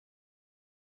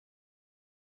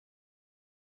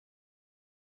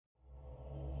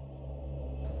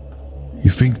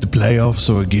You think the playoffs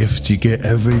are a gift you get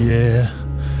every year?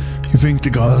 You think the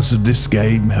gods of this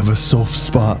game have a soft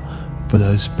spot for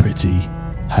those pretty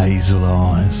hazel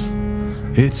eyes?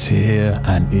 It's here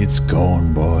and it's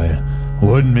gone, boy.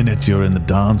 One minute you're in the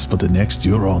dance, but the next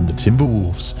you're on the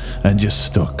Timberwolves and you're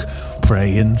stuck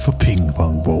praying for ping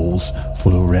pong balls for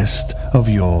the rest of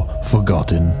your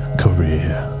forgotten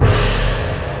career.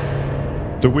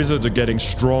 The Wizards are getting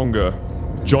stronger.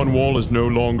 John Wall is no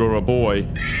longer a boy,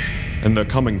 and they're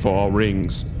coming for our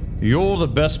rings. You're the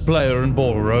best player in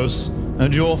Boros,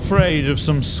 and you're afraid of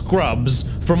some scrubs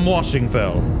from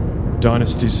Washington.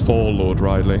 Dynasties fall, Lord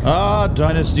Riley. Ah,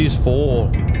 dynasties fall.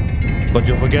 But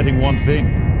you're forgetting one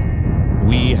thing.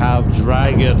 We have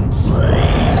dragons.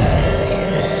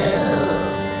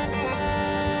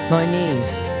 My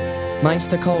knees.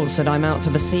 Meister Cole said I'm out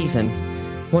for the season.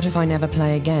 What if I never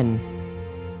play again?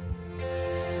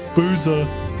 Boozer.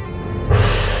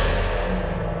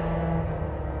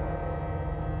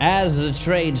 As the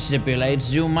trade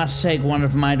stipulates, you must take one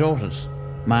of my daughters.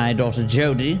 My daughter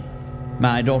Jodie,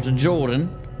 my daughter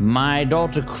Jordan, my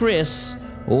daughter Chris,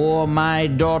 or my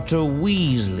daughter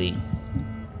Weasley.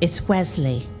 It's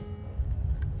Wesley.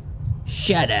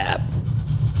 Shut up.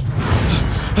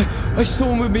 I saw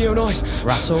them with my own eyes.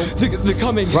 Russell? They're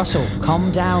coming. Russell,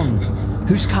 calm down.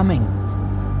 Who's coming?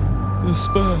 The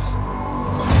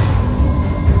Spurs.